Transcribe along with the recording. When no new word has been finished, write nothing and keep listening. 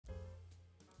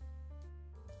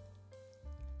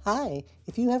Hi,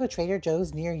 if you have a Trader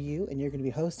Joe's near you and you're going to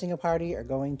be hosting a party or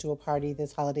going to a party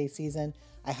this holiday season,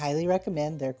 I highly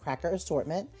recommend their cracker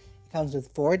assortment. It comes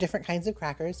with 4 different kinds of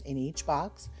crackers in each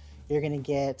box. You're going to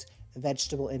get a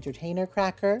vegetable entertainer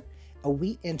cracker, a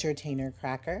wheat entertainer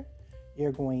cracker.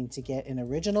 You're going to get an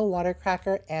original water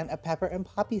cracker and a pepper and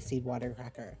poppy seed water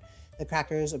cracker. The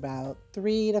crackers about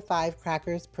 3 to 5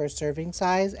 crackers per serving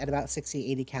size at about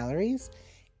 60-80 calories,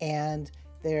 and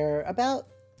they're about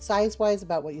size-wise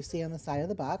about what you see on the side of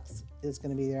the box is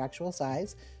going to be their actual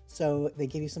size. So they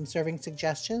give you some serving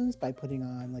suggestions by putting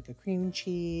on like a cream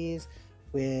cheese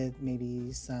with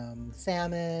maybe some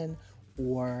salmon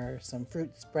or some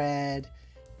fruit spread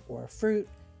or fruit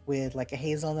with like a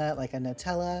hazelnut, like a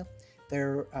Nutella.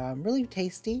 They're really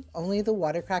tasty. Only the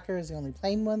water cracker is the only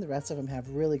plain one. The rest of them have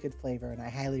really good flavor and I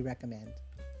highly recommend.